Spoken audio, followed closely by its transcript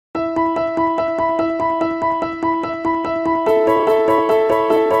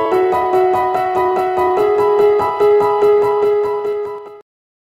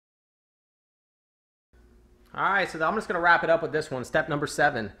right, so I'm just going to wrap it up with this one. Step number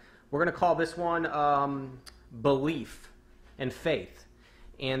 7. We're going to call this one belief and faith.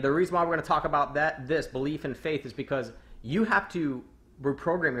 And the reason why we're going to talk about this belief and faith is because you have to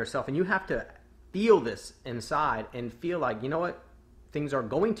reprogram yourself, and you have to feel this inside and feel like, you know what, things are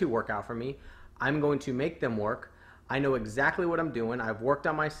going to work out for me. I'm going to make them work. I know exactly what I'm doing. I've worked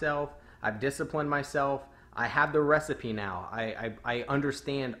on myself. I've disciplined myself. I have the recipe now. I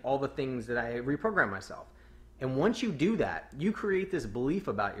understand all the things that I reprogram myself. And once you do that, you create this belief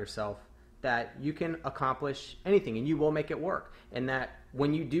about yourself that you can accomplish anything and you will make it work. And that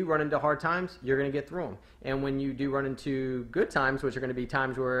when you do run into hard times, you're going to get through them. And when you do run into good times, which are going to be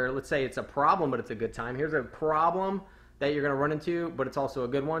times where, let's say it's a problem, but it's a good time. Here's a problem that you're going to run into, but it's also a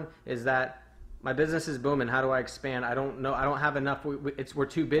good one, is that my business is booming. How do I expand? I don't know. I don't have enough. We're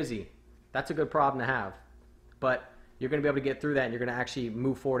too busy. That's a good problem to have. But you're going to be able to get through that, and you're going to actually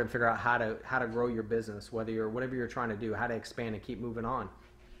move forward and figure out how to grow your business, whatever you're trying to do, how to expand and keep moving on.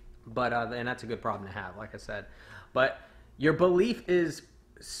 But and that's a good problem to have, like I said. But your belief is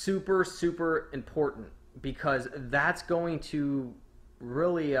super, super important, because that's going to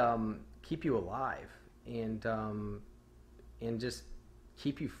really keep you alive and just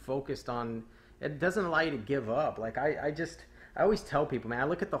keep you focused on. It doesn't allow you to give up. Like I always tell people, man, I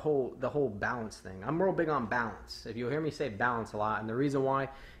look at the whole balance thing. I'm real big on balance. If you'll hear me say balance a lot, and the reason why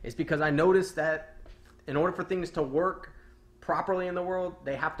is because I noticed that in order for things to work properly in the world,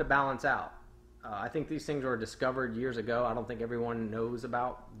 they have to balance out. I think these things were discovered years ago. I don't think everyone knows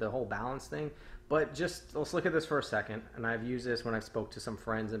about the whole balance thing. But just let's look at this for a second. And I've used this when I spoke to some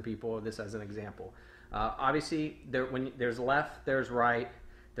friends and people, this as an example. Obviously, when there's left, there's right.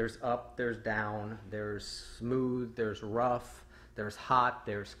 There's up, there's down, there's smooth, there's rough, there's hot,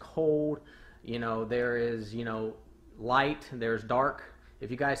 there's cold, there is, light, there's dark. If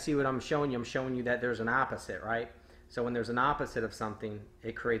you guys see what I'm showing you that there's an opposite, right? So when there's an opposite of something,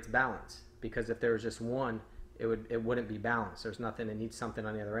 it creates balance, because if there was just one, it wouldn't be balanced. There's nothing, it needs something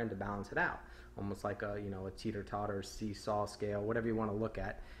on the other end to balance it out. Almost like a teeter-totter, seesaw scale, whatever you want to look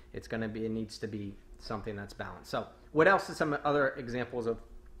at. It needs to be something that's balanced. So what else is some other examples of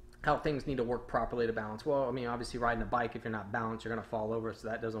how things need to work properly to balance? Well, I mean, obviously riding a bike, if you're not balanced, you're going to fall over, so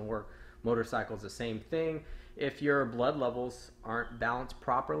that doesn't work. Motorcycle's the same thing. If your blood levels aren't balanced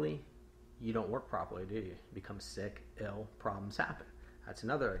properly, you don't work properly, do you? You become sick, ill, problems happen. That's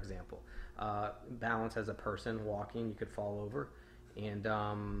another example. Balance as a person walking, you could fall over.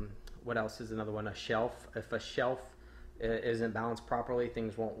 And what else is another one? A shelf. If a shelf isn't balanced properly,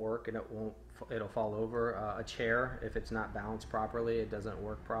 things won't work and it'll fall over. A chair, if it's not balanced properly, it doesn't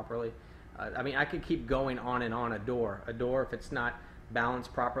work properly. I mean, I could keep going on and on. A door, if it's not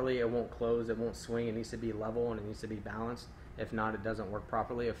balanced properly, it won't close, it won't swing. It needs to be level and it needs to be balanced. If not, it doesn't work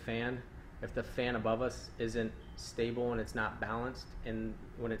properly. A fan, if the fan above us isn't stable and it's not balanced, and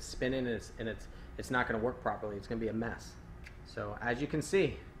when it's spinning it's not going to work properly, it's going to be a mess. So as you can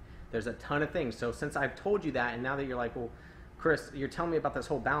see, there's a ton of things. So since I've told you that, and now that you're like, well, Chris, you're telling me about this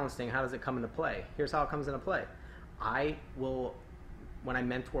whole balance thing, how does it come into play? Here's how it comes into play. I will, when I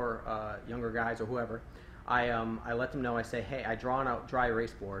mentor younger guys or whoever, I let them know, I say, hey, I draw on a dry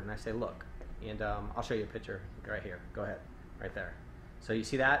erase board, and I say, look, and I'll show you a picture right here. Go ahead, right there. So you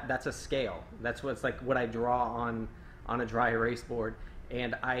see that? That's a scale. That's what's like what I draw on a dry erase board.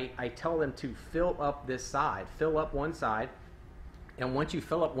 And I tell them to fill up this side, fill up one side. And once you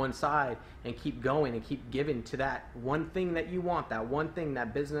fill up one side and keep going and keep giving to that one thing that you want, that one thing,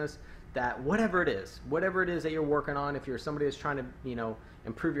 that business, that whatever it is that you're working on, if you're somebody that's trying to,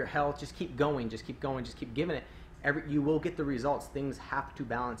 improve your health, just keep going, just keep going, just keep giving it. You will get the results. Things have to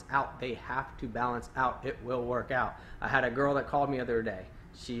balance out. They have to balance out. It will work out. I had a girl that called me the other day.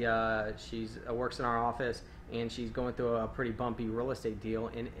 She works in our office, and she's going through a pretty bumpy real estate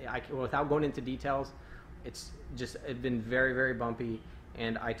deal. And without going into details, it's been very, very bumpy.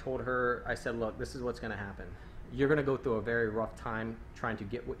 And I told her, I said, look, this is what's going to happen. You're going to go through a very rough time trying to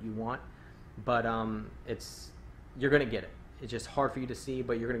get what you want, but you're going to get it. It's just hard for you to see,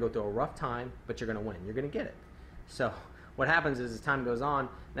 but you're going to go through a rough time, but you're going to win. You're going to get it. So what happens is, as time goes on,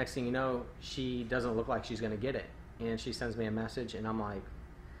 next thing you know, she doesn't look like she's going to get it. And she sends me a message, and I'm like,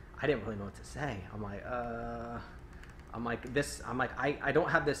 I didn't really know what to say. I don't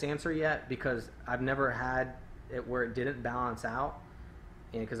have this answer yet, because I've never had it where it didn't balance out.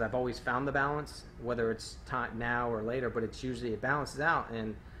 And because I've always found the balance, whether it's time now or later, but it's usually, it balances out.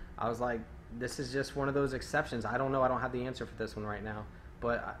 And I was like, this is just one of those exceptions. I don't know. I don't have the answer for this one right now,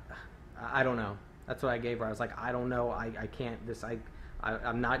 but I don't know. That's what I gave her. I was like, I don't know. I can't.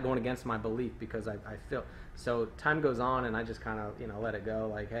 I'm not going against my belief, because I feel. So time goes on, and I just kind of let it go.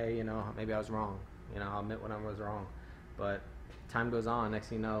 Like, hey, maybe I was wrong. You know, I'll admit when I was wrong. But time goes on. Next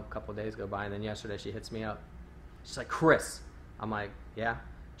thing you know, a couple of days go by, and then yesterday she hits me up. She's like, Chris. I'm like, yeah.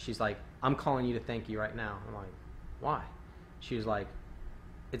 She's like, I'm calling you to thank you right now. I'm like, why? She was like,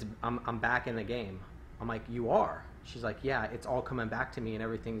 I'm back in the game. I'm like, you are? She's like, yeah, it's all coming back to me and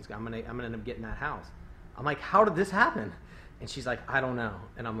everything's, I'm gonna end up getting that house. I'm like, how did this happen? And she's like, I don't know.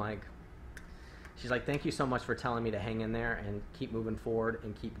 And I'm like, she's like, thank you so much for telling me to hang in there and keep moving forward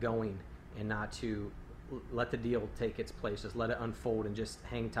and keep going and not to let the deal take its place. Just let it unfold and just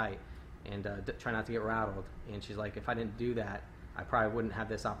hang tight and try not to get rattled. And she's like, if I didn't do that, I probably wouldn't have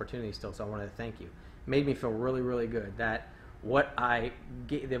this opportunity still. So I wanted to thank you. It made me feel really, really good that the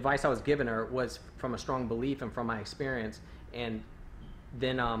advice I was giving her was from a strong belief and from my experience. And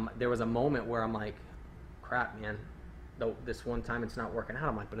then there was a moment where I'm like, crap, man, this one time it's not working out.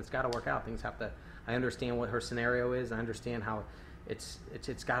 I'm like, but it's got to work out. Things have to, I understand what her scenario is. I understand how it's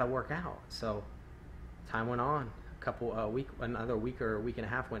got to work out. So time went on. Another week or a week and a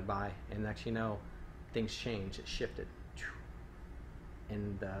half went by, and next you know, things changed. It shifted,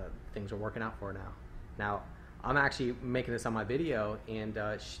 and things are working out for her now. Now, I'm actually making this on my video, and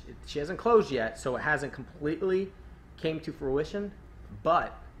she hasn't closed yet, so it hasn't completely came to fruition,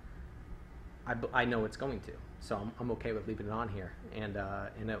 but I know it's going to. So I'm okay with leaving it on here, and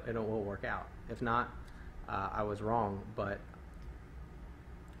it will work out. If not, I was wrong, but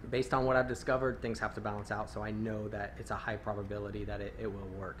based on what I've discovered, things have to balance out, so I know that it's a high probability that it will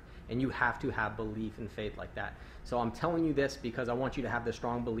work. And you have to have belief and faith like that. So I'm telling you this because I want you to have the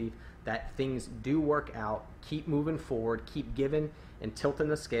strong belief that things do work out. Keep moving forward, keep giving and tilting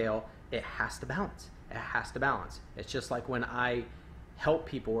the scale. It has to balance. It has to balance. It's just like when I help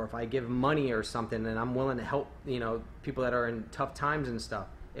people, or if I give money or something and I'm willing to help, you know, people that are in tough times and stuff,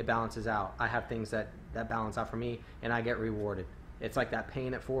 it balances out. I have things that balance out for me, and I get rewarded. It's like that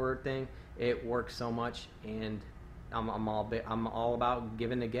paying it forward thing. It works so much, and I'm all about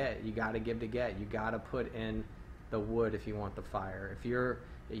giving to get. You got to give to get. You got to put in the wood if you want the fire.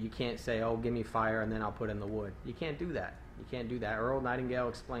 You can't say, oh, give me fire and then I'll put in the wood. You can't do that. You can't do that. Earl Nightingale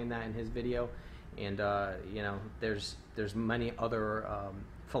explained that in his video, and you know, there's many other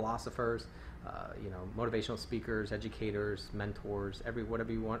philosophers, you know, motivational speakers, educators, mentors,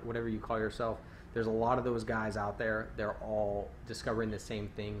 whatever you call yourself. There's a lot of those guys out there. They're all discovering the same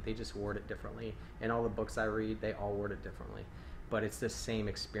thing. They just word it differently. And all the books I read, they all word it differently. But it's the same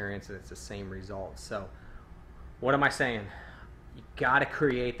experience and it's the same results. So what am I saying? You got to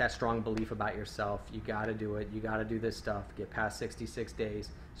create that strong belief about yourself. You got to do it. You got to do this stuff. Get past 66 days.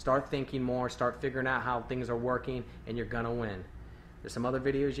 Start thinking more. Start figuring out how things are working, and you're going to win. There's some other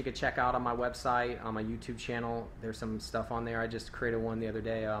videos you could check out on my website, on my YouTube channel. There's some stuff on there. I just created one the other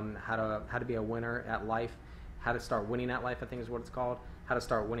day, how to be a winner at life, how to start winning at life, I think is what it's called, how to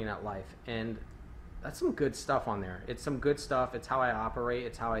start winning at life. And that's some good stuff on there. It's some good stuff. It's how I operate.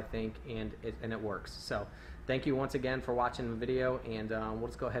 It's how I think, and it works. So thank you once again for watching the video, and we'll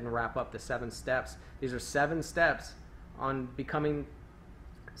just go ahead and wrap up the 7 steps. These are 7 steps on becoming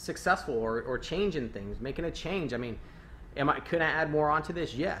successful or changing things, making a change. I mean, could I add more onto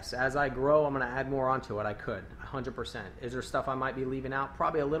this? Yes. As I grow, I'm going to add more onto it. I could, 100%. Is there stuff I might be leaving out?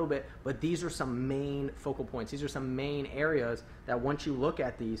 Probably a little bit, but these are some main focal points. These are some main areas that once you look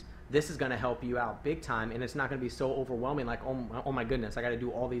at these, this is going to help you out big time, and it's not going to be so overwhelming like, oh my goodness, I got to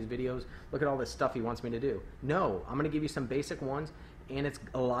do all these videos. Look at all this stuff he wants me to do. No, I'm going to give you some basic ones, and it's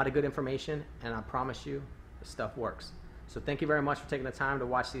a lot of good information, and I promise you, the stuff works. So thank you very much for taking the time to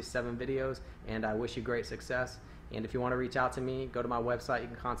watch these 7 videos, and I wish you great success. And if you want to reach out to me, go to my website. You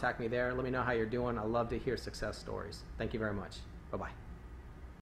can contact me there. Let me know how you're doing. I love to hear success stories. Thank you very much. Bye-bye.